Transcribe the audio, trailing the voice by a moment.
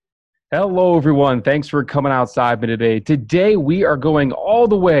Hello, everyone. Thanks for coming outside me today. Today, we are going all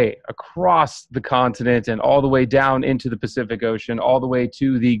the way across the continent and all the way down into the Pacific Ocean, all the way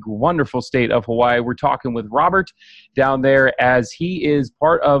to the wonderful state of Hawaii. We're talking with Robert down there as he is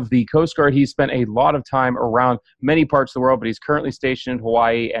part of the Coast Guard. He's spent a lot of time around many parts of the world, but he's currently stationed in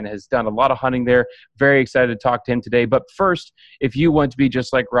Hawaii and has done a lot of hunting there. Very excited to talk to him today. But first, if you want to be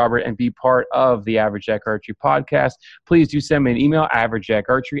just like Robert and be part of the Average Jack Archery podcast, please do send me an email,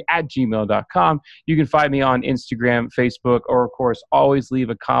 averagejackarchery@gmail.com. You can find me on Instagram, Facebook, or, of course, always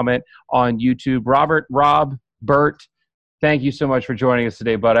leave a comment on YouTube. Robert, Rob, Bert, thank you so much for joining us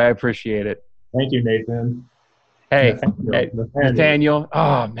today, bud. I appreciate it. Thank you, Nathan. Hey, Nathaniel.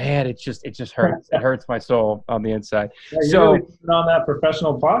 Oh, man, it just hurts. It hurts my soul on the inside. Yeah, you're really on that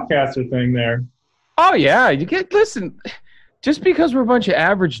professional podcaster thing there. Oh, yeah. Listen, just because we're a bunch of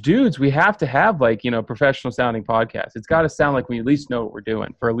average dudes, we have to have professional sounding podcasts. It's got to sound like we at least know what we're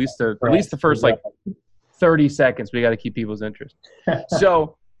doing for at least the first 30 seconds. We got to keep people's interest.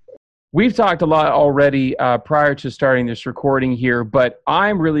 So we've talked a lot already prior to starting this recording here, but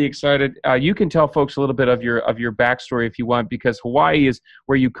I'm really excited. You can tell folks a little bit of your backstory if you want, because Hawaii is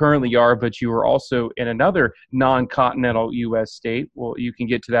where you currently are, but you are also in another non-continental U.S. state. Well, you can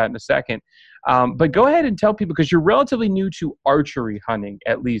get to that in a second. But go ahead and tell people, because you're relatively new to archery hunting,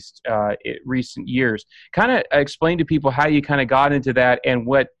 at least in recent years. Kind of explain to people how you kind of got into that and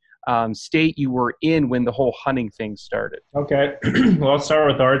what state you were in when the whole hunting thing started. Okay. Well, I'll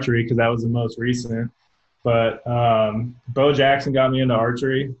start with archery because that was the most recent. But Bo Jackson got me into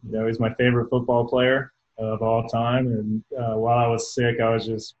archery. He's my favorite football player of all time. And while I was sick, I was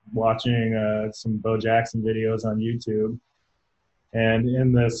just watching some Bo Jackson videos on YouTube. And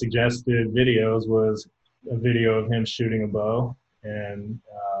in the suggested videos was a video of him shooting a bow. And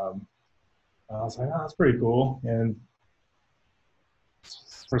I was like, oh, that's pretty cool. And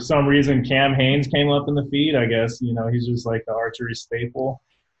for some reason, Cam Hanes came up in the feed. I guess, he's just like the archery staple.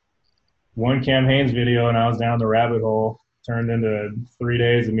 One Cam Hanes video, and I was down the rabbit hole. Turned into 3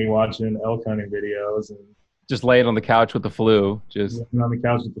 days of me watching elk hunting videos. And just laying on the couch with the flu. Just on the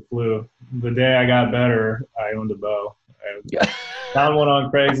couch with the flu. The day I got better, I owned a bow. I found one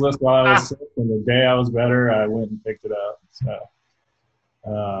on Craigslist while I was sick, and the day I was better, I went and picked it up.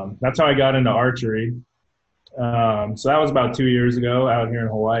 So that's how I got into archery. So that was about 2 years ago out here in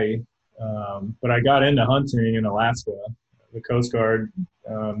Hawaii. But I got into hunting in Alaska. The Coast Guard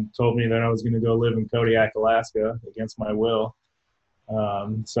told me that I was going to go live in Kodiak, Alaska, against my will.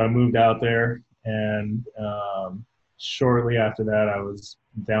 So I moved out there, and shortly after that, I was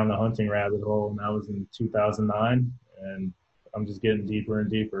down the hunting rabbit hole, and that was in 2009. And I'm just getting deeper and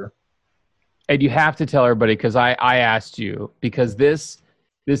deeper. And you have to tell everybody, because I asked you, because this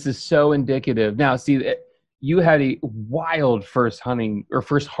is so indicative. Now, see, you had a wild first hunting or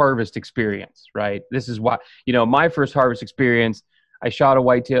first harvest experience, right? This is why, my first harvest experience, I shot a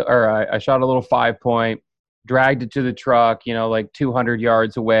whitetail, or I shot a little 5-point, dragged it to the truck, like 200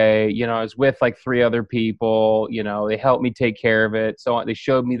 yards away. I was with like 3 other people, they helped me take care of it. So on, they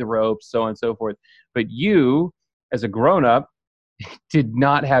showed me the ropes, so on and so forth. But you, as a grown-up, did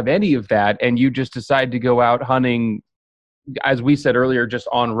not have any of that, and you just decided to go out hunting, as we said earlier, just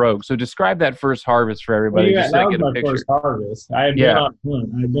on rogue. So describe that first harvest for everybody. Well, that was my first harvest. I had been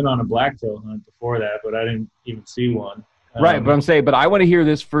on a blacktail hunt before that, but I didn't even see one. Right, but I'm saying, but I want to hear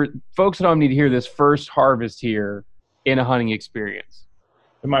this for folks at home. Need to hear this first harvest here in a hunting experience.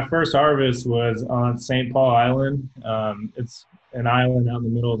 My first harvest was on St. Paul Island. It's an island out in the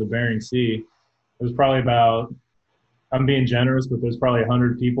middle of the Bering Sea. It was probably about, I'm being generous, but there's probably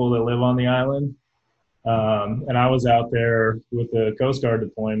 100 people that live on the island. And I was out there with the Coast Guard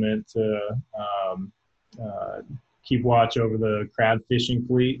deployment to keep watch over the crab fishing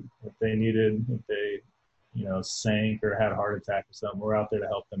fleet. If they sank or had a heart attack or something, we're out there to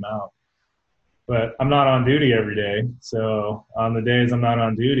help them out. But I'm not on duty every day. So on the days I'm not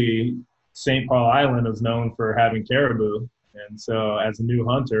on duty, St. Paul Island is known for having caribou. And so as a new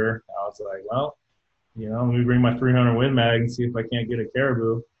hunter, I was like, well, let me bring my 300 Win Mag and see if I can't get a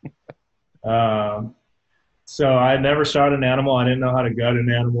caribou. So I had never shot an animal. I didn't know how to gut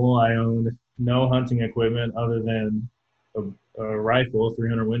an animal. I owned no hunting equipment other than a rifle,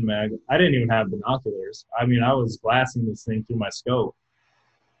 300 Win Mag. I didn't even have binoculars. I mean, I was blasting this thing through my scope.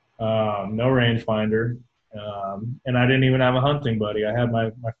 No rangefinder. And I didn't even have a hunting buddy. I had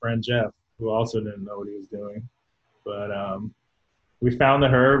my friend Jeff, who also didn't know what he was doing. But we found the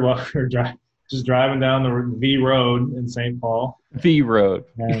herd while we were just driving down the V Road in St. Paul. V Road.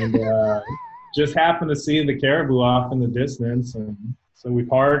 And just happened to see the caribou off in the distance. And so we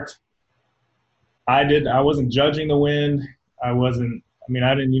parked. I wasn't judging the wind. I wasn't mean,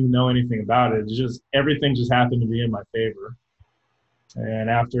 I didn't even know anything about it. It's just everything just happened to be in my favor. And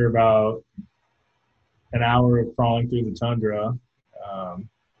after about an hour of crawling through the tundra,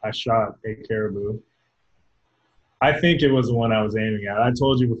 I shot a caribou. I think it was the one I was aiming at. I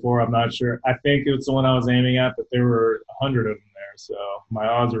told you before, I'm not sure. I think it's the one I was aiming at, but there were 100 of them there. So my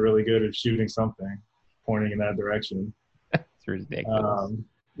odds are really good at shooting something pointing in that direction. It's ridiculous.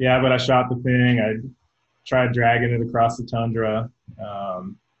 Yeah, but I shot the thing. I tried dragging it across the tundra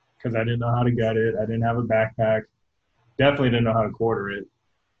because I didn't know how to gut it. I didn't have a backpack. Definitely didn't know how to quarter it.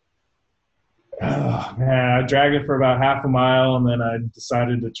 Oh, man, I dragged it for about half a mile, and then I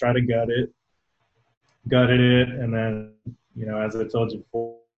decided to try to gut it. Gutted it, and then, you know, as I told you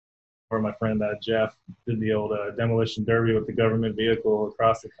before, my friend Jeff did the old demolition derby with the government vehicle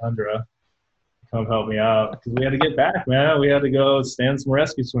across the tundra. Come help me out because we had to get back, man. We had to go stand some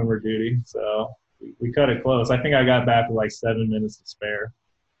rescue swimmer duty, so we cut it close. I think I got back with like 7 minutes to spare,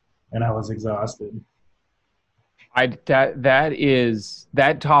 and I was exhausted.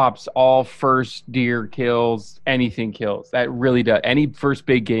 That tops all first deer kills, anything kills. That really does. Any first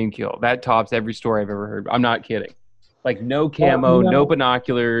big game kill, that tops every story I've ever heard. I'm not kidding. Like no camo, no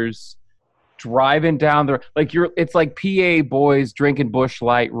binoculars, driving down it's like PA boys drinking Busch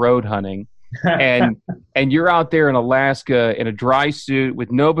Light road hunting. and you're out there in Alaska in a dry suit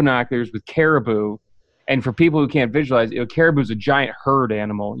with no binoculars with caribou. And for people who can't visualize, caribou's a giant herd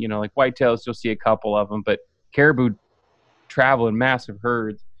animal. You know, like whitetails, you'll see a couple of them, but caribou travel in massive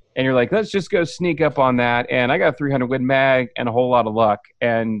herds, and you're like, let's just go sneak up on that, and I got a 300 Win Mag and a whole lot of luck,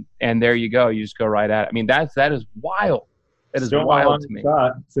 and there you go, you just go right at it. I mean, that is wild. That is still wild to me.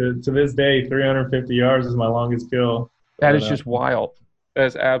 Shot. To this day, 350 yards is my longest kill. That is just wild. That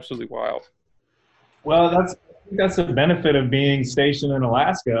is absolutely wild. Well, that's the benefit of being stationed in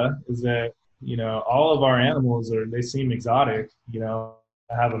Alaska, is that, you know, all of our animals they seem exotic. You know,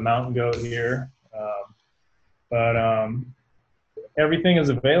 I have a mountain goat here. But everything is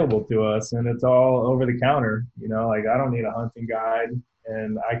available to us, and it's all over the counter. You know, like I don't need a hunting guide,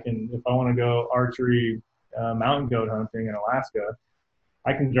 and I can, if I want to go archery mountain goat hunting in Alaska,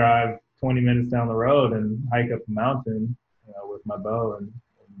 I can drive 20 minutes down the road and hike up a mountain, you know, with my bow and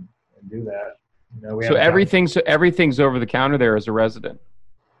do that. You know, so everything's over the counter there as a resident.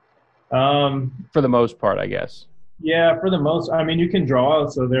 For the most part, I guess. Yeah, for the most. I mean, you can draw,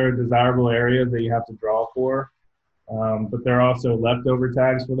 so there are desirable areas that you have to draw for. But there are also leftover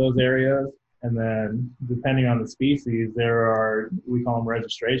tags for those areas. And then depending on the species, we call them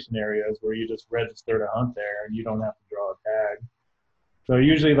registration areas, where you just register to hunt there and you don't have to draw a tag. So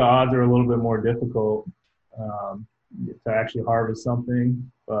usually the odds are a little bit more difficult to actually harvest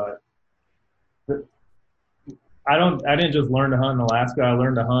something. But I didn't just learn to hunt in Alaska. I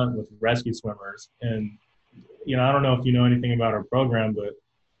learned to hunt with rescue swimmers. And, you know, I don't know if you know anything about our program, but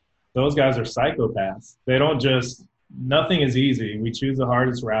those guys are psychopaths. They don't just, nothing is easy. We choose the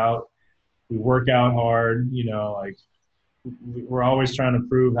hardest route. We work out hard, you know, like we're always trying to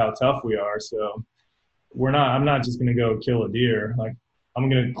prove how tough we are. So I'm not just going to go kill a deer. Like I'm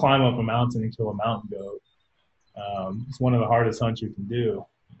going to climb up a mountain and kill a mountain goat. It's one of the hardest hunts you can do.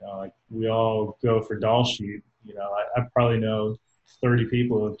 You know, like we all go for Dall sheep. You know, I probably know 30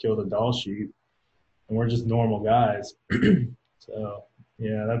 people who have killed a Dall sheep, and we're just normal guys. So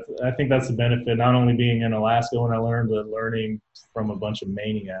yeah, I think that's the benefit, not only being in Alaska when I learned, but learning from a bunch of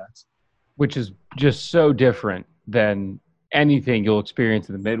maniacs. Which is just so different than anything you'll experience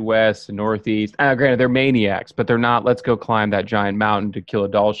in the Midwest and Northeast. Granted, they're maniacs, but they're not, let's go climb that giant mountain to kill a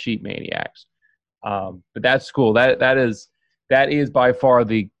Dall sheep maniacs. But that's cool. That is by far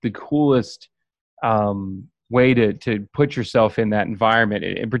the coolest way to put yourself in that environment,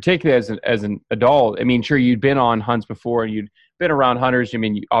 and particularly as an adult. I mean, sure, you'd been on hunts before and you'd been around hunters. I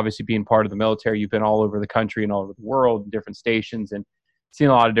mean, obviously being part of the military, you've been all over the country and all over the world in different stations and seen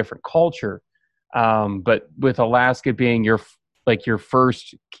a lot of different culture. But with Alaska being your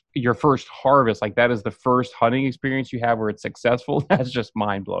first harvest, like that is the first hunting experience you have where it's successful. That's just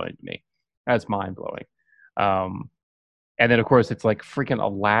mind blowing to me. That's mind blowing. And then of course it's like freaking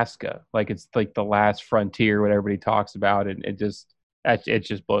Alaska, like it's like the last frontier, what everybody talks about, and it just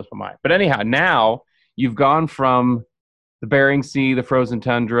blows my mind. But anyhow, now you've gone from the Bering Sea, the frozen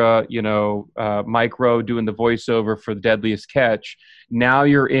tundra, you know, Mike Rowe doing the voiceover for The Deadliest Catch. Now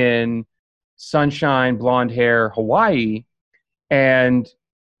you're in sunshine, blonde hair, Hawaii, and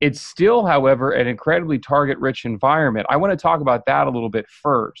it's still, however, an incredibly target-rich environment. I want to talk about that a little bit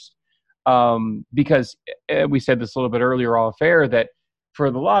first, because we said this a little bit earlier off air, that for a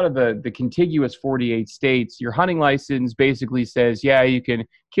lot of the contiguous 48 states, your hunting license basically says, yeah, you can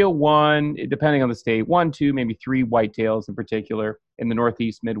kill one, depending on the state, 1, 2, maybe 3 whitetails in particular, in the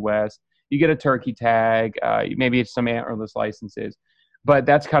Northeast, Midwest. You get a turkey tag, maybe it's some antlerless licenses, but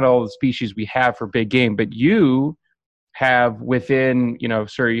that's kind of all the species we have for big game. But you have within,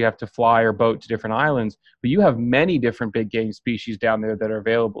 sure, you have to fly or boat to different islands, but you have many different big game species down there that are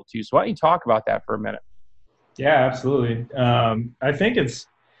available to you. So why don't you talk about that for a minute? Yeah, absolutely. I think it's,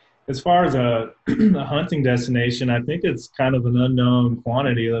 as far as a hunting destination, I think it's kind of an unknown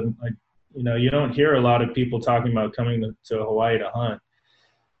quantity. Like, you don't hear a lot of people talking about coming to Hawaii to hunt.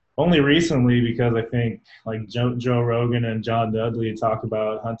 Only recently, because I think like Joe Rogan and John Dudley talk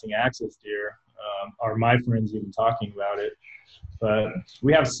about hunting axis deer, are my friends even talking about it. But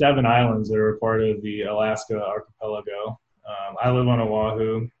we have 7 islands that are part of the Alaska archipelago. I live on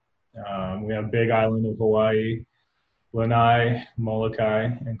Oahu. We have Big Island of Hawaii, Lanai, Molokai,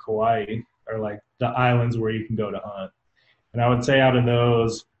 and Kauai are like the islands where you can go to hunt. And I would say out of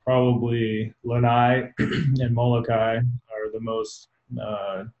those, probably Lanai and Molokai are the most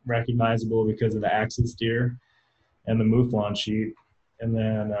recognizable because of the axis deer and the mouflon sheep. And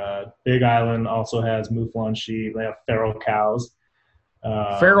then Big Island also has mouflon sheep. They have feral cows.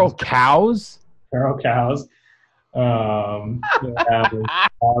 Feral cows? Feral cows. They have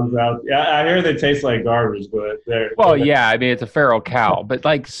hogs out. Yeah, I hear they taste like garbage, but yeah. I mean, it's a feral cow, but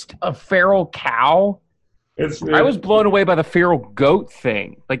like a feral cow. I was blown away by the feral goat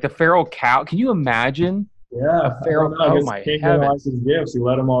thing. Like the feral cow. Can you imagine? Yeah, a feral. Oh my heavens! Gifts. You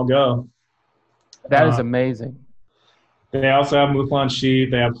let them all go. That is amazing. They also have mouflon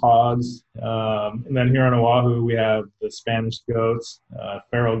sheep. They have hogs. And then here on Oahu, we have the Spanish goats,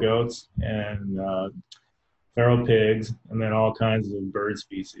 feral goats, and feral pigs, and then all kinds of bird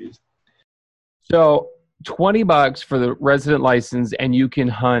species. So $20 for the resident license, and you can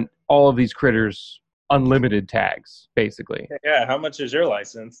hunt all of these critters, unlimited tags, basically. Yeah. How much is your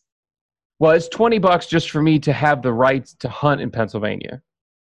license? Well, it's $20 just for me to have the rights to hunt in Pennsylvania.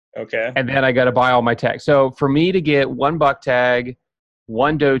 Okay. And then I got to buy all my tags. So for me to get 1 buck tag,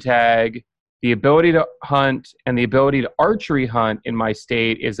 1 doe tag, the ability to hunt, and the ability to archery hunt in my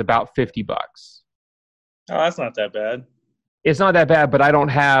state is about $50. Oh, that's not that bad. It's not that bad, but I don't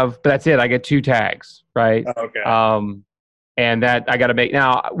have. But that's it. I get 2 tags, right? Oh, okay. And that I got to make.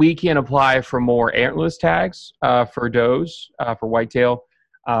 Now we can apply for more antlerless tags for does for whitetail,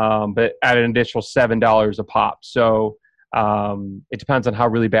 but at an additional $7 a pop. So it depends on how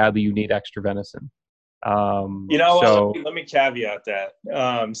really badly you need extra venison. Let me caveat that.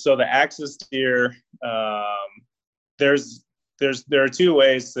 So the axis deer, there are 2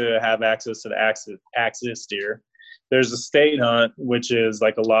 ways to have access to the axis deer. There's a state hunt, which is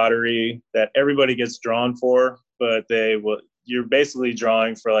like a lottery that everybody gets drawn for, but you're basically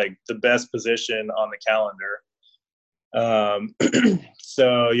drawing for like the best position on the calendar.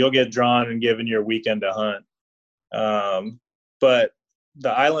 So you'll get drawn and given your weekend to hunt. But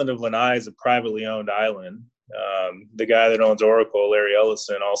the island of Lanai is a privately owned island. The guy that owns Oracle, Larry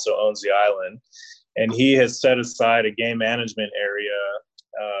Ellison, also owns the island. And he has set aside a game management area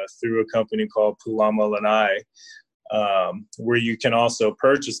through a company called Pulama Lanai, where you can also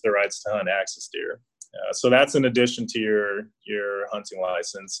purchase the rights to hunt axis deer. So that's in addition to your hunting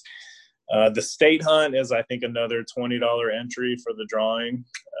license. The state hunt is, I think, another $20 entry for the drawing.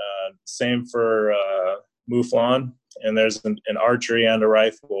 Same for mouflon, and there's an archery and a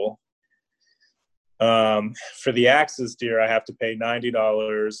rifle. For the axis deer, I have to pay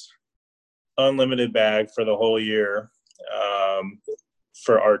 $90, unlimited bag for the whole year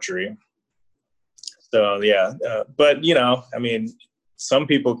for archery. So yeah, but I mean, some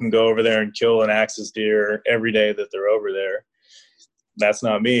people can go over there and kill an axis deer every day that they're over there. That's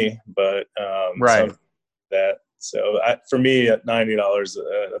not me, but right. For me at $90,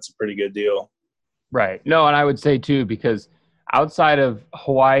 that's a pretty good deal. Right. No, and I would say too, because outside of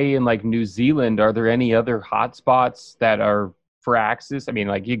Hawaii and like New Zealand, are there any other hot spots that are for axis? I mean,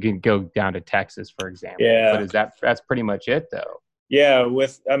 like you can go down to Texas, for example. Yeah. But that's pretty much it though. Yeah.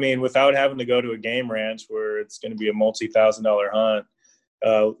 Without having to go to a game ranch where it's going to be a multi-$1,000 hunt,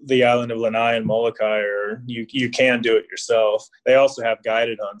 the island of Lanai and Molokai you can do it yourself. They also have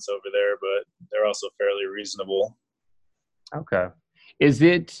guided hunts over there, but they're also fairly reasonable. Okay. Is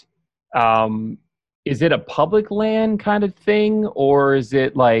it a public land kind of thing, or is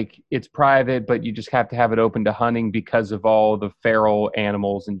it like it's private, but you just have to have it open to hunting because of all the feral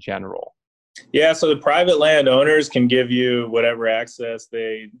animals in general? Yeah, so the private landowners can give you whatever access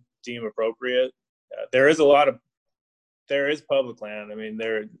they deem appropriate. There is public land. I mean,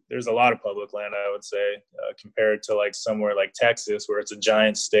 there's a lot of public land, I would say, compared to like somewhere like Texas, where it's a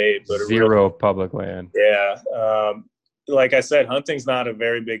giant state, but zero public land. Yeah. like I said, hunting's not a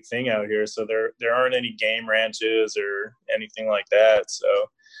very big thing out here, so there aren't any game ranches or anything like that. So,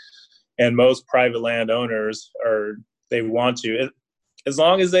 and most private landowners they want to, as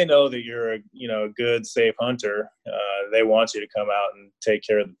long as they know that you're a good, safe hunter, they want you to come out and take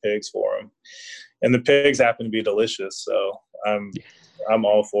care of the pigs for them. And the pigs happen to be delicious, so I'm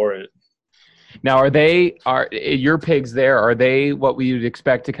all for it. Now, are your pigs there? Are they what we would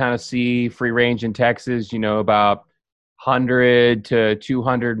expect to kind of see free range in Texas? About 100 to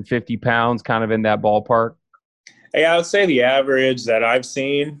 250 pounds, kind of in that ballpark. Yeah, I would say the average that I've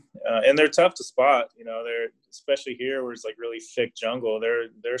seen, and they're tough to spot. They're, especially here where it's like really thick jungle.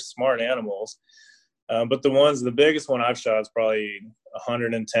 They're smart animals, but the biggest one I've shot is probably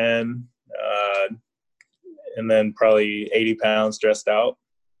 110, and then probably 80 pounds dressed out.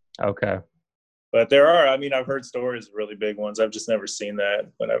 Okay. But there are, I've heard stories of really big ones. I've just never seen that,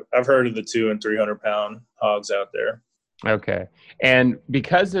 but I've heard of the 200 and 300 pound hogs out there. Okay. And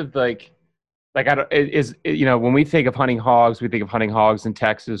because of when we think of hunting hogs, we think of hunting hogs in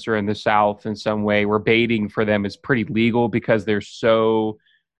Texas or in the South in some way, where baiting for them is pretty legal because they're so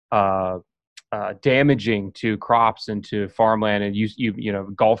damaging to crops and to farmland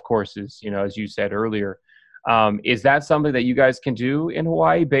and golf courses, as you said earlier. Is that something that you guys can do in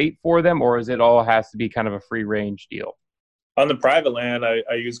Hawaii, bait for them, or is it all has to be kind of a free range deal? On the private land, I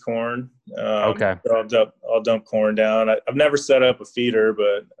use corn. Okay. So I'll dump corn down. I've never set up a feeder,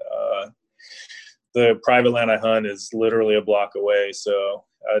 but the private land I hunt is literally a block away. So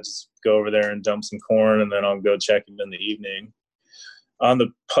I just go over there and dump some corn, and then I'll go check it in the evening. On the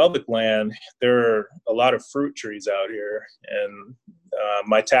public land, there are a lot of fruit trees out here. And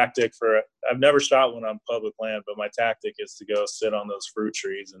my tactic I've never shot one on public land, but my tactic is to go sit on those fruit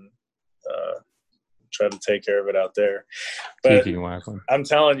trees and try to take care of it out there. But I'm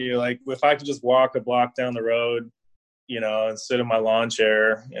telling you, like, if I could just walk a block down the road, and sit in my lawn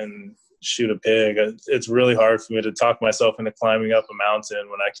chair and shoot a pig, it's really hard for me to talk myself into climbing up a mountain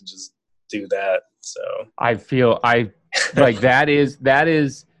when I can just do that. So I feel like that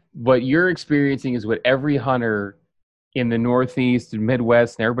is what you're experiencing is what every hunter in the Northeast and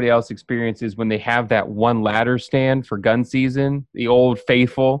Midwest and everybody else experiences when they have that one ladder stand for gun season, the old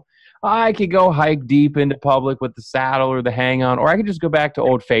faithful. I could go hike deep into public with the saddle or the hang on, or I could just go back to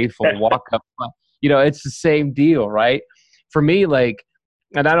old faithful and walk up. It's the same deal, right? For me,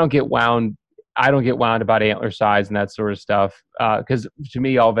 and I don't get wound about antler size and that sort of stuff. Because to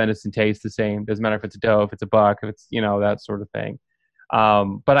me, all venison tastes the same. Doesn't matter if it's a doe, if it's a buck, if it's, that sort of thing.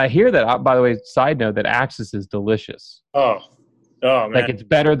 But I hear that, by the way, side note, that Axis is delicious. Oh, man. Like it's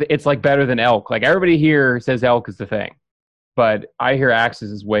better. It's like better than elk. Like everybody here says elk is the thing, but I hear Axis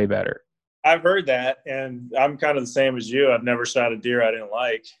is way better. I've heard that, and I'm kind of the same as you. I've never shot a deer I didn't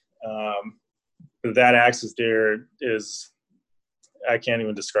like. But that Axis deer is, I can't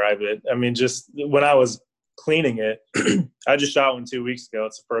even describe it. Just when I was cleaning it, I just shot one 2 weeks ago.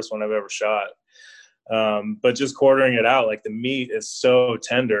 It's the first one I've ever shot. But just quartering it out, like the meat is so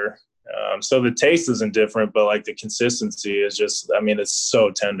tender. So the taste isn't different, but like the consistency is just, it's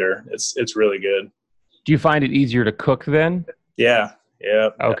so tender. It's really good. Do you find it easier to cook then? Yeah.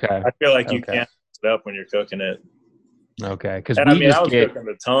 Okay. I feel like you can't mix it up when you're cooking it. Okay. Because I was cooking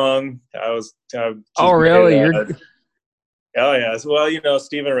the tongue. Oh, really? Oh yeah. Well,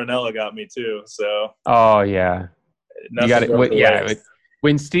 Steven Ranella got me too. So. Oh yeah. You got it. Yeah.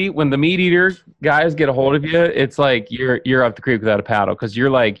 When the meat eater guys get a hold of you, it's like you're up the creek without a paddle, because you're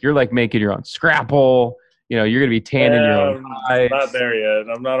like making your own scrapple. You're gonna be tanning your own hides. I'm not there yet.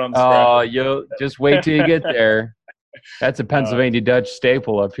 I'm not on. Oh, you'll just wait till you get there. That's a Pennsylvania Dutch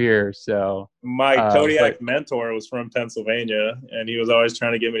staple up here. So my Kodiak mentor was from Pennsylvania, and he was always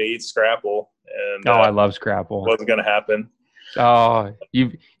trying to get me to eat scrapple. And I love scrapple. Wasn't gonna happen. Oh,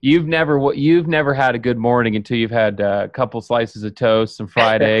 you've never had a good morning until you've had a couple slices of toast, some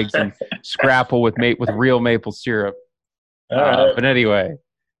fried eggs, and scrapple with real maple syrup. Right. But anyway,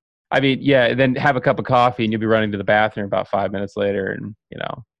 then have a cup of coffee and you'll be running to the bathroom about 5 minutes later, and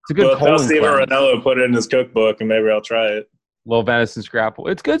it's a good. Well, tell Steven Ranella put it in his cookbook, and maybe I'll try it. Little venison scrapple.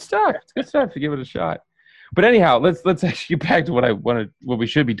 It's good stuff. It's good stuff to give it a shot. But anyhow, let's actually get back to what we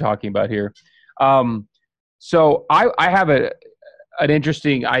should be talking about here. So I have an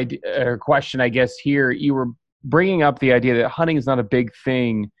interesting idea or question, I guess. Here, you were bringing up the idea that hunting is not a big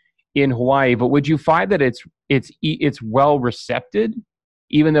thing in Hawaii, but would you find that it's well recepted,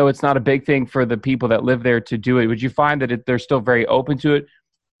 even though it's not a big thing for the people that live there to do it? Would you find that they're still very open to it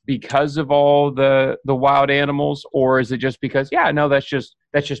because of all the wild animals, or is it just because that's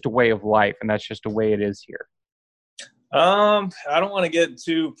just a way of life and that's just the way it is here? I don't want to get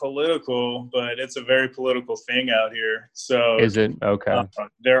too political, but it's a very political thing out here. So Is it? Okay.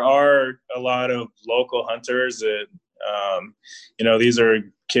 There are a lot of local hunters that, these are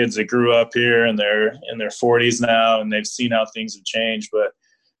kids that grew up here and they're in their 40s now, and they've seen how things have changed. But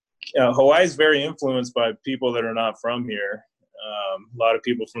Hawaii is very influenced by people that are not from here. A lot of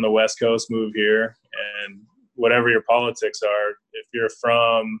people from the West Coast move here, and whatever your politics are, if you're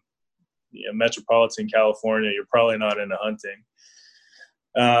from metropolitan California, you're probably not into hunting.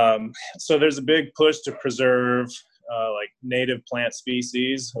 So there's a big push to preserve like native plant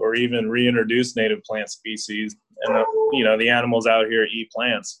species, or even reintroduce native plant species. And the animals out here eat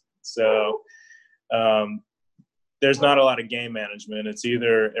plants. So there's not a lot of game management. It's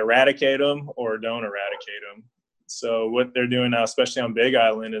either eradicate them or don't eradicate them. So what they're doing now, especially on Big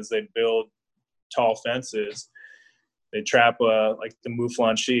Island, is they build tall fences. They trap like the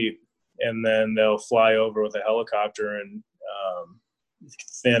mouflon sheep, and then they'll fly over with a helicopter and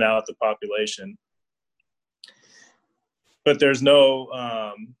thin out the population. But there's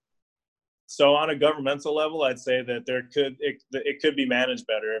no so on a governmental level, I'd say that it could be managed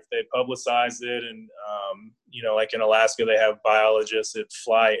better if they publicize it. And like in Alaska, they have biologists that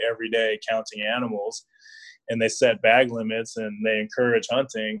fly every day counting animals, and they set bag limits and they encourage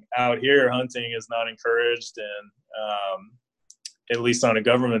hunting. Out here, hunting is not encouraged, and at least on a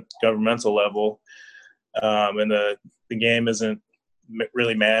governmental level, and the game isn't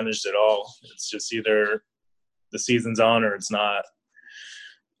really managed at all. It's just either the season's on or it's not.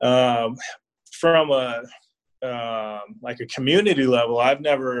 From a community level, I've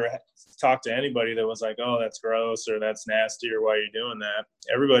never talked to anybody that was like, "Oh, that's gross," or "That's nasty," or "Why are you doing that?"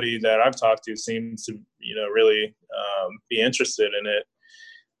 Everybody that I've talked to seems to, really be interested in it.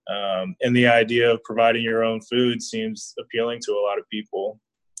 And the idea of providing your own food seems appealing to a lot of people.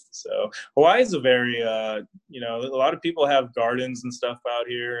 So Hawaii is a very, a lot of people have gardens and stuff out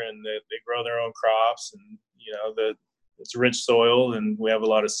here, and they grow their own crops, and it's rich soil, and we have a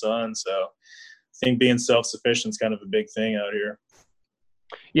lot of sun. So I think being self-sufficient is kind of a big thing out here.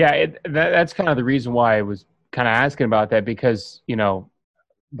 Yeah, that's kind of the reason why I was kind of asking about that, because,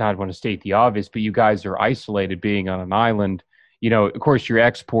 not want to state the obvious, but you guys are isolated being on an island. Of course, you're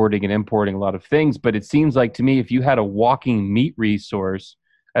exporting and importing a lot of things, but it seems like to me, if you had a walking meat resource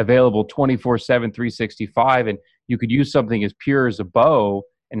available 24/7, 365, and you could use something as pure as a bow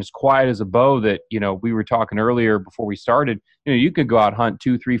and as quiet as a bow that, we were talking earlier before we started, you could go out hunt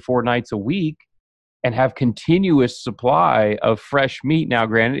 2, 3, 4 nights a week and have continuous supply of fresh meat. Now,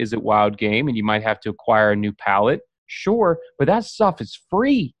 granted, is it wild game and you might have to acquire a new pallet? Sure, but that stuff is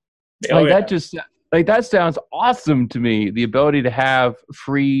free. That sounds awesome to me. The ability to have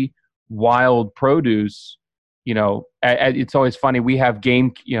free wild produce, it's always funny. We have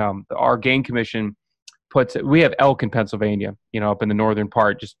game, our game commission we have elk in Pennsylvania, up in the northern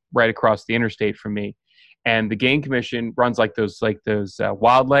part, just right across the interstate from me. And the game commission runs like those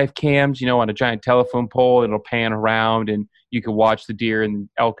wildlife cams, on a giant telephone pole. It'll pan around and you can watch the deer and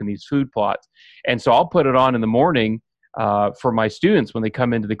elk in these food plots. And so I'll put it on in the morning for my students when they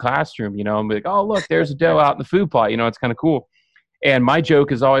come into the classroom, and be like, "Oh, look, there's a doe out in the food plot." It's kind of cool. And my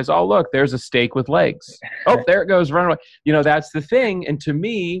joke is always, "Oh, look, there's a steak with legs. Oh, there it goes, run away." That's the thing. And to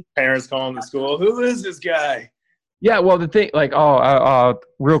me, parents calling the school, "Who is this guy?" Yeah, well, the thing,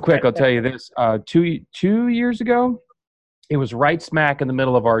 real quick, I'll tell you this. 2 years ago, it was right smack in the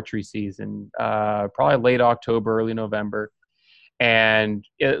middle of archery season, probably late October, early November. And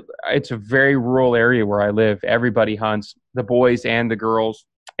it's a very rural area where I live. Everybody hunts, the boys and the girls.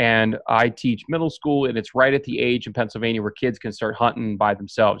 And I teach middle school, and it's right at the age in Pennsylvania where kids can start hunting by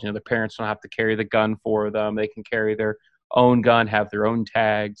themselves. Their parents don't have to carry the gun for them. They can carry their own gun, have their own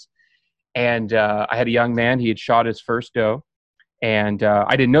tags. And I had a young man. He had shot his first doe. And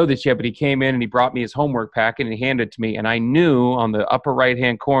I didn't know this yet, but he came in and he brought me his homework packet and he handed it to me. And I knew on the upper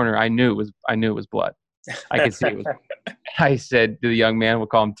right-hand corner, I knew it was blood. I could see it was. I said to the young man, we'll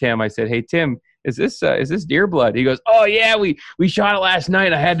call him Tim. I said, "Hey, Tim, is this deer blood?" He goes, "Oh yeah, we shot it last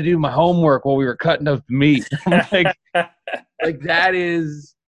night. I had to do my homework while we were cutting up the meat." I'm like that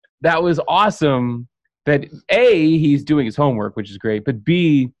was awesome. That A, he's doing his homework, which is great, but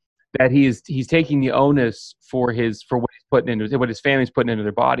B, that he's taking the onus for what he's putting into what his family's putting into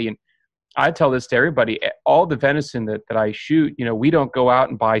their body. And I tell this to everybody: all the venison that I shoot, we don't go out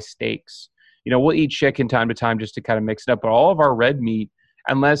and buy steaks. We'll eat chicken time to time just to kind of mix it up. But all of our red meat,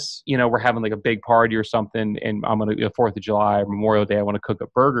 unless, we're having like a big party or something, and I'm going to, 4th of July or Memorial Day, I want to cook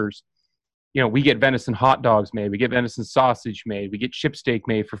up burgers. We get venison hot dogs made. We get venison sausage made. We get chip steak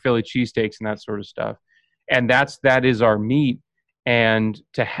made for Philly cheesesteaks and that sort of stuff. And that is our meat. And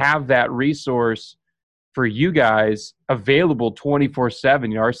to have that resource for you guys available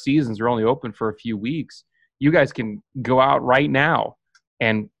 24/7. You know, our seasons are only open for a few weeks. You guys can go out right now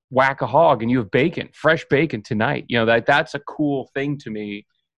and whack a hog, and you have bacon, fresh bacon tonight. You know, that's a cool thing to me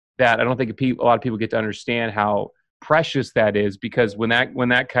that I don't think a lot of people get to understand how precious that is, because when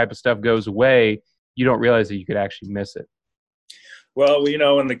that type of stuff goes away, you don't realize that you could actually miss it. Well, you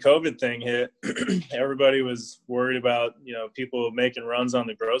know, when the COVID thing hit, everybody was worried about, you know, people making runs on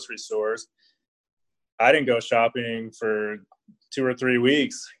the grocery stores. I didn't go shopping for 2 or 3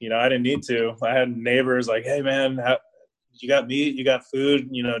 weeks. You know, I didn't need to. I had neighbors like, hey, man, you got meat, you got food,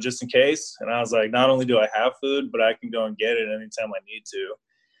 you know, just in case. And I was like, not only do I have food, but I can go and get it anytime I need to.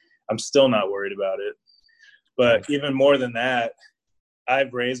 I'm still not worried about it. But even more than that,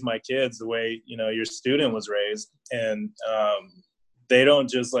 I've raised my kids the way, you know, your student was raised. And they don't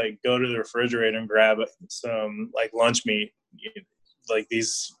just like go to the refrigerator and grab some like lunch meat, like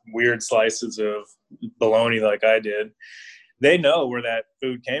these weird slices of bologna like I did. They know where that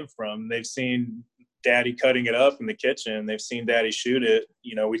food came from. They've seen daddy cutting it up in the kitchen. They've seen daddy shoot it.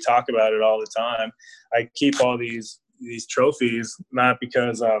 You know, we talk about it all the time. I keep all these trophies, not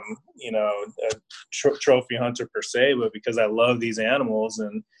because I'm, you know, a trophy hunter per se, but because I love these animals,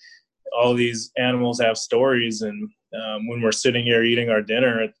 and all these animals have stories. And when we're sitting here eating our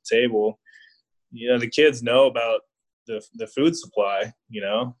dinner at the table, you know, the kids know about the food supply, you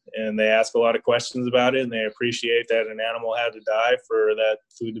know, and they ask a lot of questions about it, and they appreciate that an animal had to die for that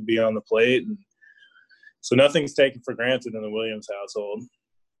food to be on the plate. And so nothing's taken for granted in the Williams household.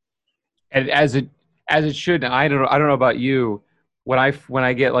 And as it should. I don't know about you. When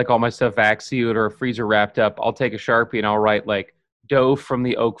I get like all my stuff vac sealed or freezer wrapped up, I'll take a Sharpie and I'll write like doe from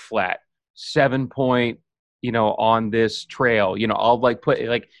the Oak Flat, 7 point, you know, on this trail. You know, I'll like put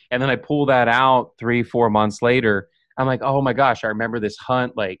like, and then I pull that out 3-4 months later. I'm like, oh my gosh, I remember this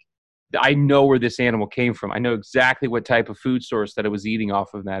hunt. Like, I know where this animal came from. I know exactly what type of food source that it was eating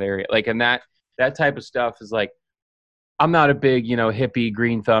off of in that area. Like, and that type of stuff is like, I'm not a big, you know, hippie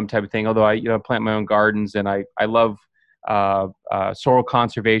green thumb type of thing, although I, you know, plant my own gardens, and I love soil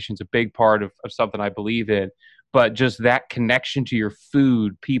conservation. It's a big part of something I believe in. But just that connection to your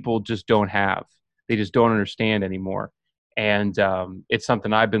food, people just don't have. They just don't understand anymore. And it's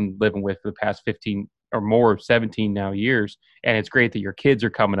something I've been living with for the past 15 or more, 17 now years. And it's great that your kids are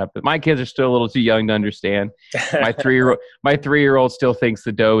coming up. But my kids are still a little too young to understand. My 3-year-old still thinks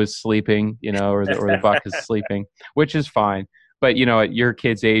the doe is sleeping, you know, or the buck is sleeping, which is fine. But, you know, at your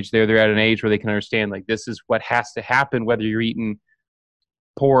kids' age, they're at an age where they can understand, like, this is what has to happen, whether you're eating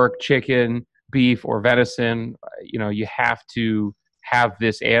pork, chicken, beef, or venison. You know, you have to have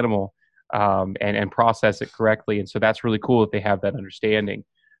this animal and process it correctly. And so that's really cool that they have that understanding.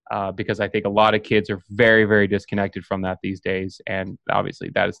 Because I think a lot of kids are very, very disconnected from that these days. And obviously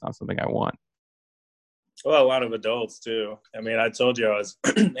that is not something I want. Well, a lot of adults too. I mean, I told you I was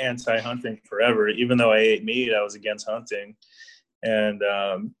anti-hunting forever. Even though I ate meat, I was against hunting. And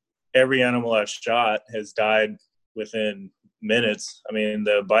every animal I've shot has died within minutes. I mean,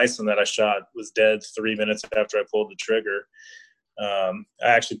 the bison that I shot was dead 3 minutes after I pulled the trigger. I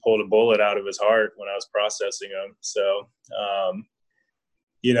actually pulled a bullet out of his heart when I was processing him. So,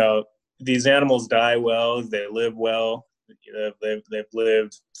 you know, these animals die well, they live well, you know, they've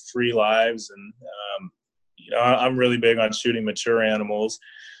lived free lives. And, you know, I'm really big on shooting mature animals.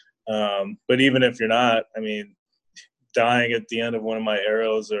 But even if you're not, I mean, dying at the end of one of my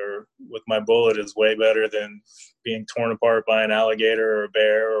arrows or with my bullet is way better than being torn apart by an alligator or a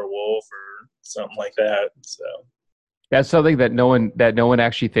bear or a wolf or something like that. So that's something that no one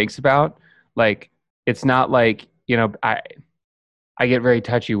actually thinks about. Like, it's not like, you know, I get very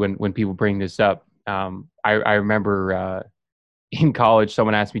touchy when people bring this up. I remember in college,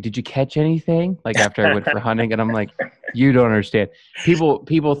 someone asked me, "Did you catch anything?" Like after I went for hunting, and I'm like, "You don't understand."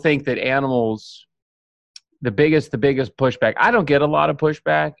 People think that animals, the biggest pushback. I don't get a lot of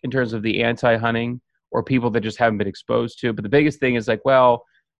pushback in terms of the anti-hunting or people that just haven't been exposed to. But the biggest thing is like, well,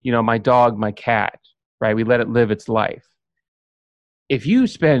 you know, my dog, my cat, right? We let it live its life. If you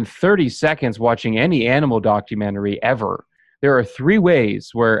spend 30 seconds watching any animal documentary ever, there are 3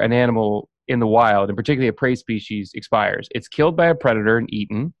 ways where an animal in the wild, and particularly a prey species, expires. It's killed by a predator and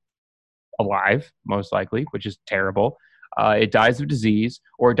eaten alive, most likely, which is terrible. It dies of disease,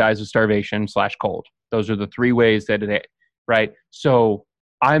 or it dies of starvation/cold. Those are the 3 ways that it, right? So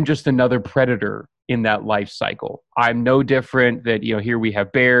I'm just another predator in that life cycle. I'm no different that, you know, here we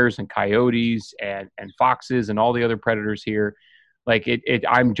have bears and coyotes and foxes and all the other predators here. Like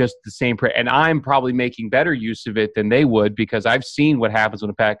I'm just the same, and I'm probably making better use of it than they would, because I've seen what happens when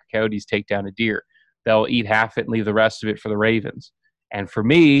a pack of coyotes take down a deer. They'll eat half it and leave the rest of it for the ravens. And for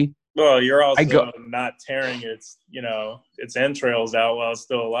me, Well, you're I go also not tearing its entrails out while it's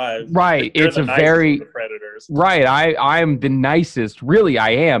still alive. right. You're It's the a nicest very of the predators. right. I'm the nicest. Really,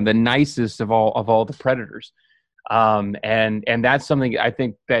 I am the nicest of all the predators. And that's something I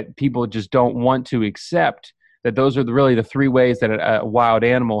think that people just don't want to accept. That those are really the three ways that a wild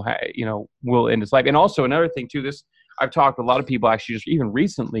animal, will end its life. And also another thing too. This I've talked to a lot of people actually just even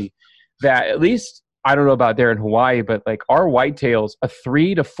recently that at least I don't know about there in Hawaii, but like our whitetails, a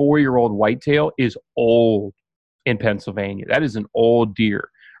 3 to 4 year old whitetail is old in Pennsylvania. That is an old deer,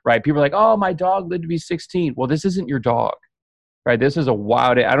 right? People are like, oh, my dog lived to be 16. Well, this isn't your dog, right? This is a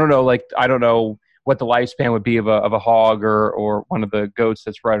wild. I don't know what the lifespan would be of a hog or one of the goats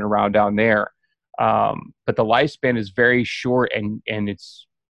that's running around down there. But the lifespan is very short, and it's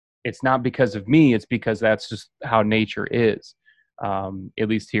not because of me. It's because that's just how nature is, at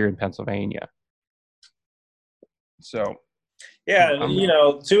least here in Pennsylvania. So, yeah,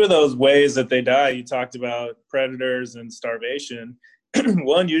 two of those ways that they die, you talked about predators and starvation.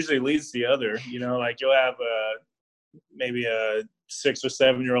 One usually leads to the other. Like you'll have maybe a 6 or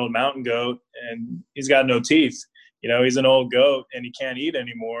 7 year old mountain goat, and he's got no teeth. He's an old goat and he can't eat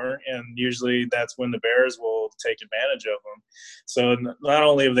anymore. And usually that's when the bears will take advantage of him. So not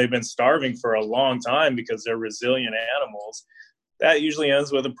only have they been starving for a long time because they're resilient animals, that usually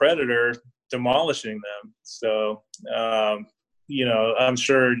ends with a predator demolishing them. So, I'm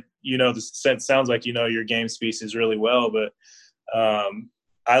sure, it sounds like, your game species really well, but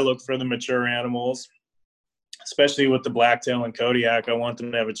I look for the mature animals, especially with the blacktail and Kodiak. I want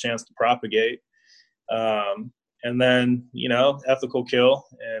them to have a chance to propagate. And then, ethical kill,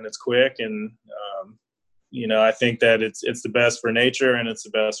 and it's quick. And, I think that it's the best for nature and it's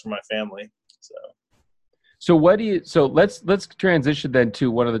the best for my family. So let's transition then to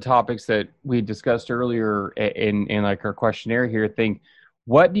one of the topics that we discussed earlier in like our questionnaire here.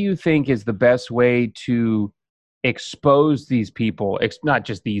 What do you think is the best way to expose these people, not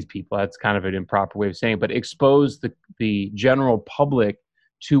just these people, that's kind of an improper way of saying it, but expose the general public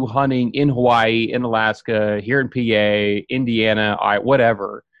to hunting in Hawaii, in Alaska, here in PA, Indiana,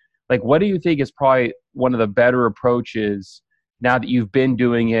 whatever? Like, what do you think is probably one of the better approaches now that you've been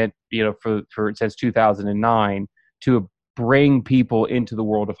doing it, for since 2009, to bring people into the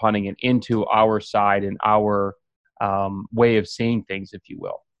world of hunting and into our side and our way of seeing things, if you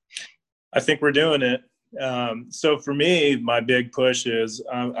will? I think we're doing it. So for me, my big push is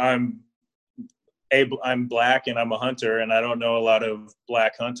I'm black and I'm a hunter, and I don't know a lot of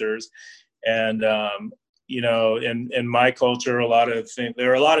black hunters. And, in my culture,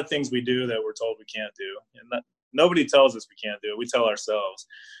 there are a lot of things we do that we're told we can't do. And nobody tells us we can't do it. We tell ourselves.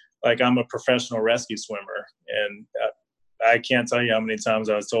 Like, I'm a professional rescue swimmer, and I can't tell you how many times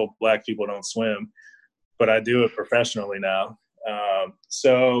I was told black people don't swim, but I do it professionally now.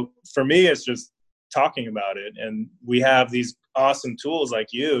 So for me, it's just talking about it. And we have these awesome tools like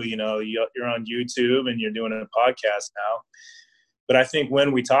you're on YouTube and you're doing a podcast now. But I think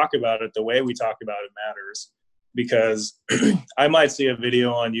when we talk about it, the way we talk about it matters, because I might see a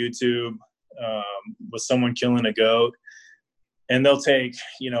video on YouTube with someone killing a goat, and they'll take,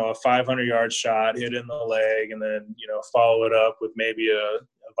 a 500-yard shot, hit it in the leg, and then, follow it up with maybe a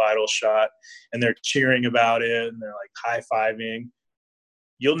vital shot, and they're cheering about it, and they're like high-fiving.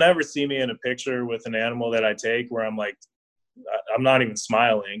 You'll never see me in a picture with an animal that I take where I'm like, I'm not even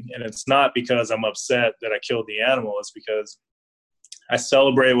smiling. And it's not because I'm upset that I killed the animal. It's because I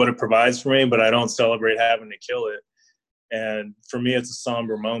celebrate what it provides for me, but I don't celebrate having to kill it. And for me, it's a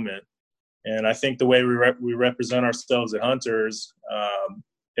somber moment. And I think the way we represent ourselves as hunters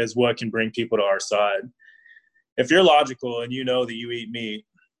is what can bring people to our side. If you're logical and you know that you eat meat,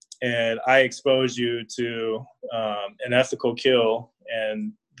 and I expose you to an ethical kill,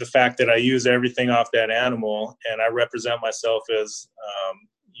 and the fact that I use everything off that animal, and I represent myself as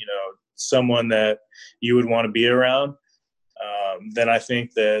someone that you would want to be around, then I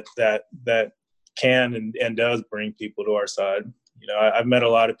think that can and does bring people to our side. I've met a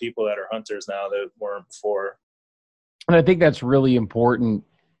lot of people that are hunters now that weren't before. And I think that's really important.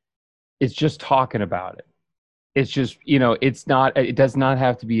 It's just talking about it. It's just, it does not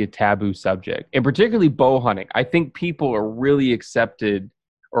have to be a taboo subject. And particularly bow hunting. I think people are really accepted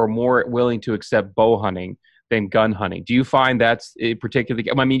or more willing to accept bow hunting than gun hunting. Do you find that's particularly,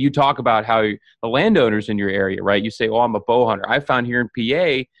 you talk about how the landowners in your area, right? You say, oh, I'm a bow hunter. I found here in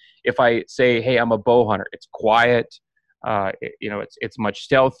PA, if I say, hey, I'm a bow hunter, it's quiet. It's much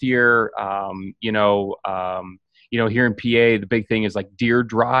stealthier. here in PA, the big thing is like deer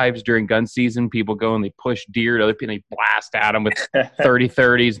drives during gun season. People go and they push deer to other people, and they blast at them with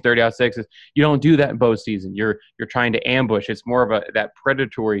 30-30s, 30-06s. You don't do that in bow season. You're trying to ambush. It's more of that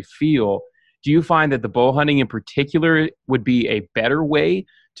predatory feel. Do you find that the bow hunting in particular would be a better way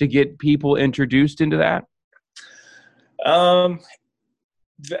to get people introduced into that?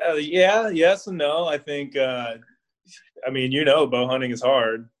 Yeah, yes and no. I think, bow hunting is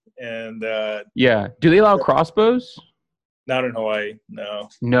hard. And yeah. Do they allow crossbows? Not in Hawaii, no.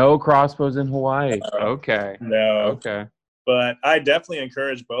 No crossbows in Hawaii. Okay. No. Okay. But I definitely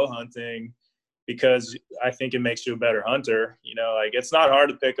encourage bow hunting because I think it makes you a better hunter. It's not hard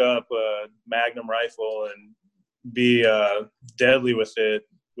to pick up a Magnum rifle and be deadly with it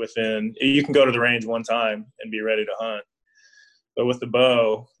you can go to the range one time and be ready to hunt. But with the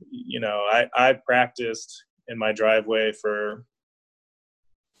bow, I practiced in my driveway for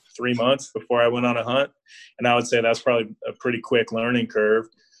 3 months before I went on a hunt. And I would say that's probably a pretty quick learning curve.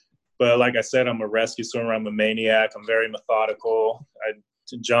 But like I said, I'm a rescue swimmer. I'm a maniac. I'm very methodical.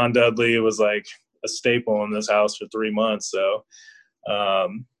 John Dudley was like a staple in this house for 3 months. So,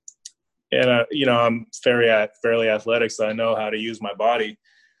 I'm fairly athletic, so I know how to use my body.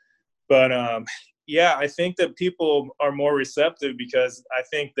 But, I think that people are more receptive because I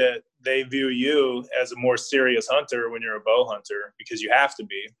think that they view you as a more serious hunter when you're a bow hunter, because you have to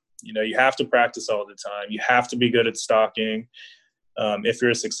be. You have to practice all the time. You have to be good at stalking. If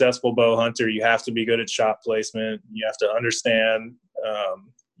you're a successful bow hunter, you have to be good at shot placement. You have to understand,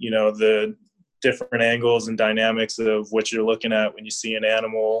 the different angles and dynamics of what you're looking at when you see an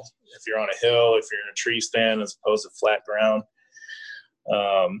animal, if you're on a hill, if you're in a tree stand as opposed to flat ground.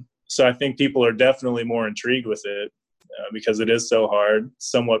 So I think people are definitely more intrigued with it because it is so hard,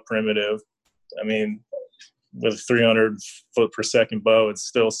 somewhat primitive. I mean, with a 300 foot per second bow, it's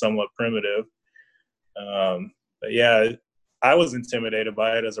still somewhat primitive. But yeah, I was intimidated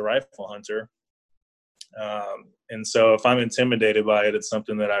by it as a rifle hunter. And so if I'm intimidated by it, it's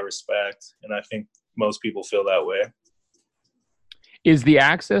something that I respect. And I think most people feel that way. Is the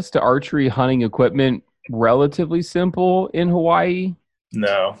access to archery hunting equipment relatively simple in Hawaii?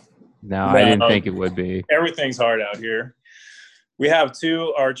 No, I didn't think it would be. Everything's hard out here. We have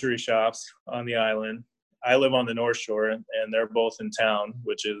 2 archery shops on the island. I live on the North Shore, and they're both in town,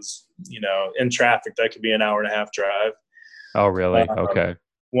 which is, in traffic, that could be an hour and a half drive. Oh, really? Okay.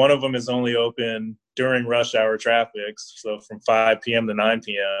 One of them is only open during rush hour traffic, so from 5 p.m. to 9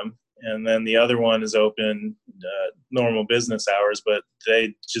 p.m. And then the other one is open normal business hours, but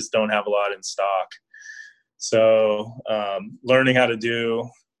they just don't have a lot in stock. So learning how to do,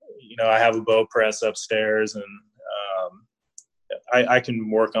 I have a bow press upstairs, and I can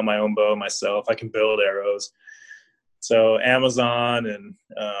work on my own bow myself. I can build arrows. So Amazon, and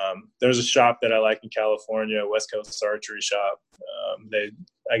there's a shop that I like in California, West Coast Archery Shop.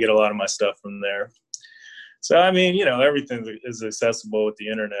 I get a lot of my stuff from there. So, everything is accessible with the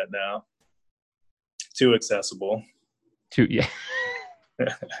internet now. Too accessible. Yeah.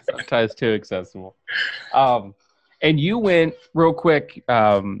 Sometimes too accessible. And you went real quick.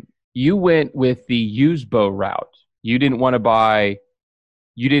 You went with the used bow route. You didn't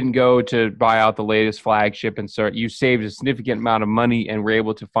go to buy out the latest flagship and start. You saved a significant amount of money and were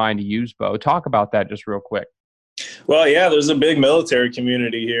able to find a used bow. Talk about that just real quick. Well, yeah, there's a big military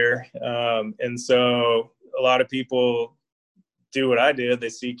community here. And so a lot of people do what I did. They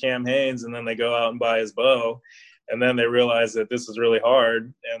see Cam Hanes and then they go out and buy his bow. And then they realize that this is really hard.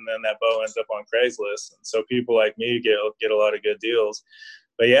 And then that bow ends up on Craigslist. And so people like me get a lot of good deals.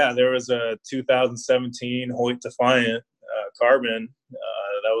 But yeah, there was a 2017 Hoyt Defiant carbon.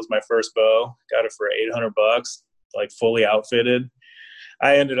 That was my first bow. Got it for $800, like fully outfitted.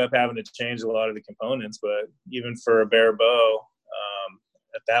 I ended up having to change a lot of the components, but even for a bare bow,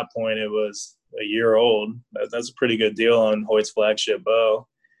 at that point it was a year old. That's a pretty good deal on Hoyt's flagship bow.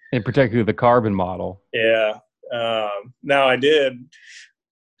 In particular, the carbon model. Yeah. Now I did.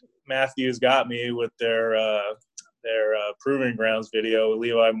 Matthews got me with their Proving Grounds video with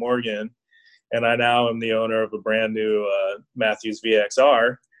Levi Morgan, and I now am the owner of a brand new Matthews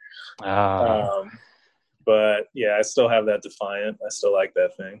VXR. But yeah, I still have that Defiant. I still like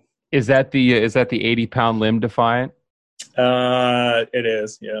that thing. Is that the 80-pound limb Defiant? It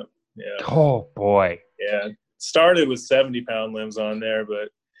is. Yeah. Oh boy. Yeah. Started with 70-pound limbs on there, but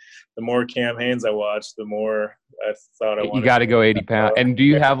the more Cam Hanes I watched, the more I thought I wanted. You got to go 80 pound. And do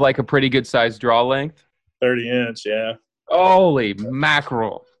you have like a pretty good size draw length? 30-inch. Yeah. Holy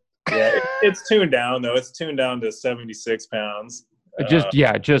mackerel. Yeah, it's tuned down though. It's tuned down to 76 pounds.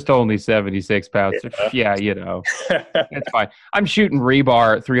 Just only 76 pounds. Yeah, it's fine. I'm shooting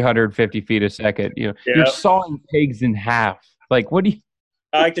rebar at 350 feet a second. You're sawing pigs in half. Like, what do you?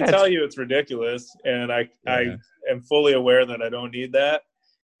 I can tell you it's ridiculous, and I am fully aware that I don't need that,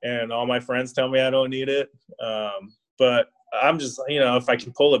 and all my friends tell me I don't need it. But I'm just, if I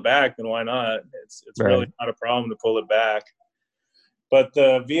can pull it back, then why not? It's really not a problem to pull it back. But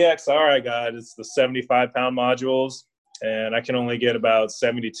the VXR I got is the 75-pound modules, and I can only get about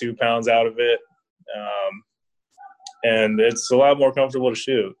 72 pounds out of it. And it's a lot more comfortable to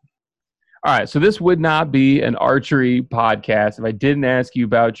shoot. All right, so this would not be an archery podcast if I didn't ask you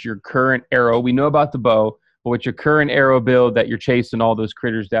about your current arrow. We know about the bow, but what's your current arrow build that you're chasing all those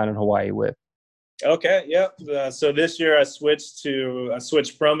critters down in Hawaii with? Okay, yep. So this year I switched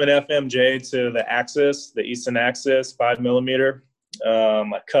from an FMJ to the Axis, the Easton Axis 5mm.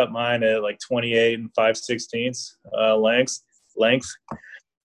 I cut mine at like 28 and 5/16 length.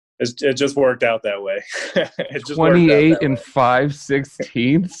 It just worked out that way. 28 and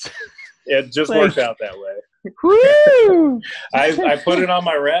 5/16. It just worked out that way. Woo! I put it on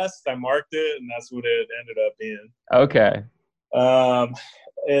my rest. I marked it, and that's what it ended up being. Okay.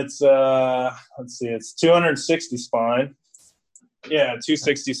 It's let's see, it's 260 spine. Yeah,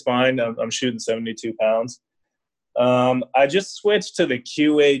 260 spine. I'm shooting 72 pounds. I just switched to the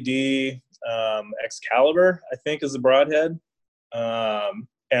QAD Excalibur, I think is the broadhead. And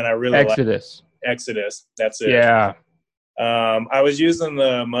I really like Exodus. That's it. Yeah. I was using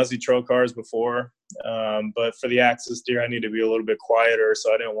the Muzzy Trocars before, but for the Axis deer, I need to be a little bit quieter,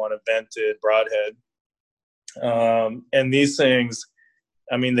 so I didn't want a vented broadhead. And these things,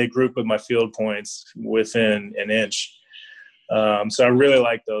 I mean, they group with my field points within an inch. So I really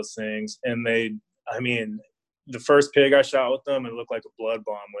like those things. And the first pig I shot with them, it looked like a blood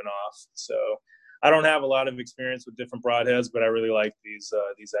bomb went off. So I don't have a lot of experience with different broadheads, but I really like these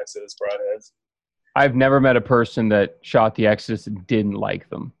Exodus broadheads. I've never met a person that shot the Exodus and didn't like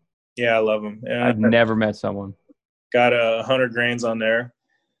them. Yeah, I love them. And I've never met someone. Got 100 grains on there.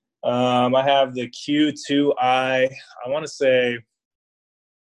 I have the Q2i, I want to say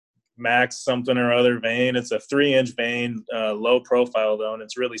Max something or other vein. It's a 3-inch vein, low profile though, and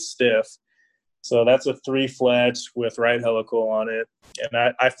it's really stiff. So that's a 3 fletch with right helical on it.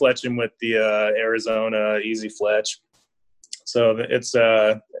 And I fletch him with the Arizona Easy Fletch. So it's,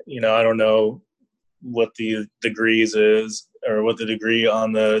 I don't know what the degrees is or what the degree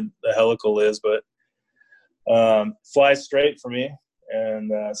on the helical is, but flies straight for me.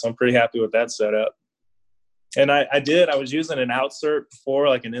 And so I'm pretty happy with that setup. And I was using an outsert before,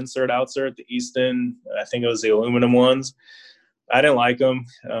 like an insert outsert, the Easton, I think it was the aluminum ones. I didn't like them.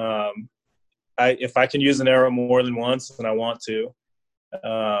 If I can use an arrow more than once, then I want to.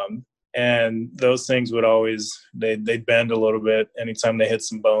 And those things would always, they'd bend a little bit anytime they hit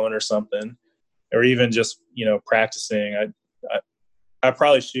some bone or something, or even just, practicing. I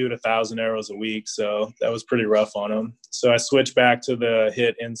probably shoot 1,000 arrows a week, so that was pretty rough on them. So I switched back to the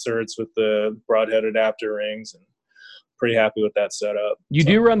hit inserts with the broadhead adapter rings, and pretty happy with that setup. You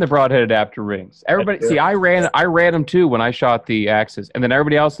do run the broadhead adapter rings. Everybody, see, I ran them too when I shot the Axis, and then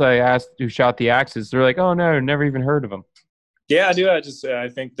everybody else I asked who shot the Axis, they're like, "Oh no, never even heard of them." Yeah, I do. I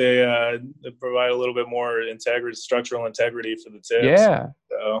think they provide a little bit more structural integrity for the tips. Yeah.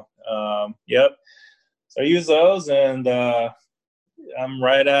 So, yep. So I use those, and I'm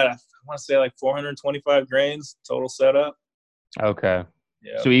right at, I want to say like 425 grains total setup. Okay.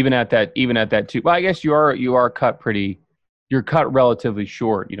 Yeah. So even at that too, well, I guess you are cut pretty. You're cut relatively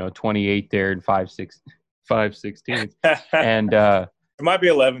short. 28 there and 5/16, and it might be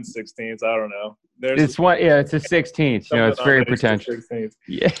 11/16. I don't know. It's a 16th. It's very pretentious.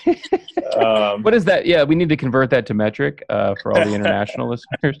 Yeah. What is that? Yeah, we need to convert that to metric for all the international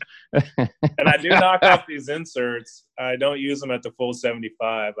listeners. And I do knock off these inserts. I don't use them at the full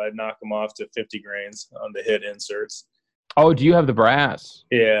 75. I knock them off to 50 grains on the hit inserts. Oh, do you have the brass?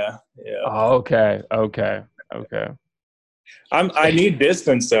 Yeah. Oh, okay. I need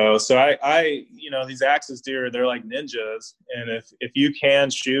distance though. So I these Axis deer, they're like ninjas. And if you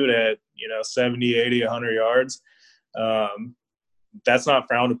can shoot at, 70, 80, 100 yards, that's not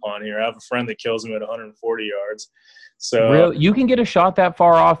frowned upon here. I have a friend that kills them at 140 yards. So really, you can get a shot that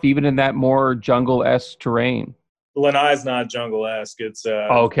far off, even in that more jungle-esque terrain. Lanai's not jungle-esque. It's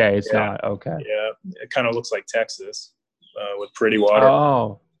okay. It's not okay. Yeah, it kind of looks like Texas with pretty water.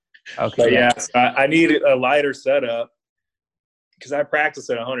 Oh, okay. But yeah, so I need a lighter setup because I practice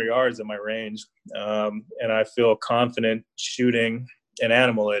at 100 yards at my range, and I feel confident shooting an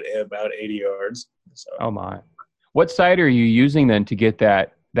animal at about 80 yards. So. Oh my! What sight are you using then to get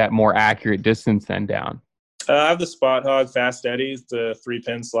that more accurate distance then down? I have the Spot Hog Fast Eddie's, the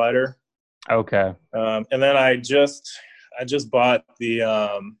 3-pin slider. Okay. And then I just bought the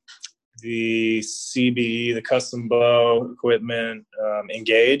CBE, the custom bow equipment,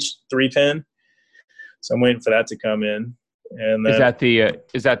 Engage 3-pin. So I'm waiting for that to come in. And then,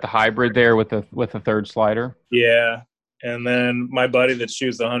 is that the hybrid there with the third slider? Yeah. And then my buddy that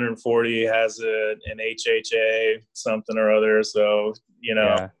shoots the 140 has an HHA something or other. So,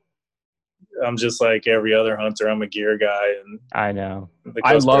 yeah. I'm just like every other hunter. I'm a gear guy. And I know.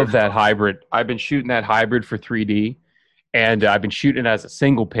 I love that hybrid. I've been shooting that hybrid for 3D, and I've been shooting it as a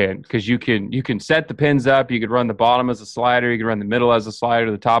single pin because you can set the pins up. You could run the bottom as a slider. You can run the middle as a slider.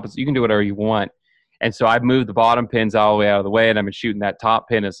 The top you can do whatever you want. And so I've moved the bottom pins all the way out of the way, and I've been shooting that top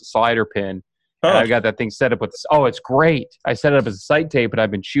pin as a slider pin. And I've got that thing set up with this. Oh, it's great. I set it up as a sight tape, but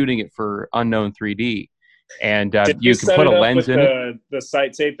I've been shooting it for Unknown 3D. And you can put a lens in it. The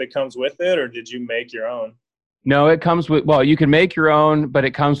sight tape that comes with it, or did you make your own? No, it comes with, well, you can make your own, but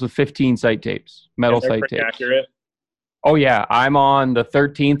it comes with 15 sight tapes, metal sight tapes. Accurate? Oh, yeah. I'm on the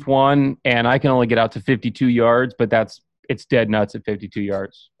 13th one, and I can only get out to 52 yards, but it's dead nuts at 52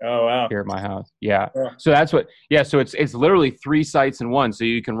 yards. Oh, wow. Here at my house. Yeah. So that's what, so it's literally 3 sights in one, so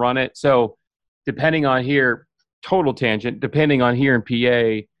you can run it. So depending on here, total tangent, depending on here in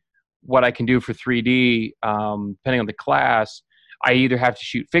PA, what I can do for 3D, depending on the class, I either have to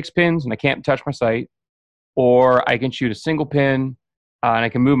shoot fixed pins and I can't touch my sight, or I can shoot a single pin and I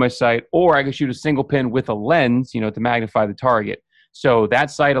can move my sight, or I can shoot a single pin with a lens, to magnify the target. So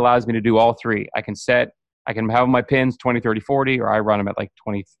that sight allows me to do all three. I can have my pins 20, 30, 40, or I run them at like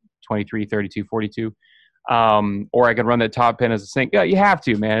 20, 23, 32, 42. Or I can run that top pin as a sync. Yeah, you have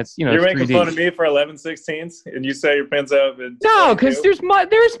to, man. It's you're making 3D. Fun of me for 11/16, and you say your pins up. No, because there's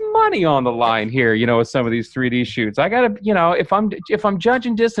money on the line here. With some of these 3D shoots, I gotta, if I'm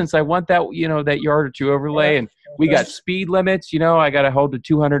judging distance, I want that, that yard or two overlay, and we got speed limits. I gotta hold to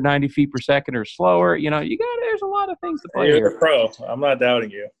 290 feet per second or slower. There's a lot of things to play. You're the pro. I'm not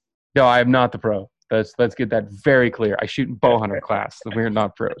doubting you. No, I am not the pro. Let's get that very clear. I shoot in bow hunter class. So we're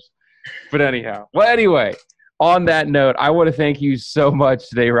not pros. But anyhow, on that note, I want to thank you so much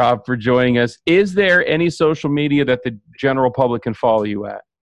today, Rob, for joining us. Is there any social media that the general public can follow you at?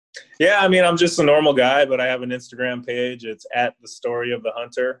 Yeah, I'm just a normal guy, but I have an Instagram page. It's at The Story of the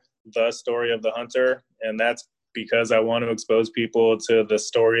Hunter, and that's because I want to expose people to the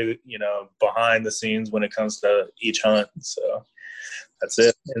story, behind the scenes when it comes to each hunt. So that's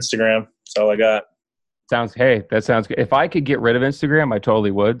it. Instagram. That's all I got. That sounds good. If I could get rid of Instagram, I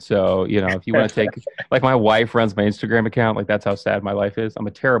totally would. So, if you want to take, like my wife runs my Instagram account, like that's how sad my life is. I'm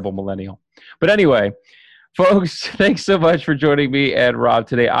a terrible millennial. But anyway, folks, thanks so much for joining me and Rob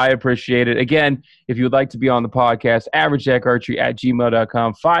today. I appreciate it. Again, if you would like to be on the podcast,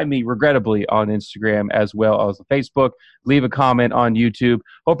 averagejackarchery@gmail.com. Find me, regrettably, on Instagram as well as on Facebook. Leave a comment on YouTube.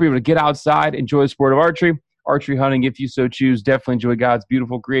 Hope you're able to get outside, enjoy the sport of archery hunting if you so choose. Definitely enjoy God's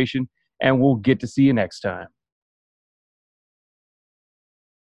beautiful creation. And we'll get to see you next time.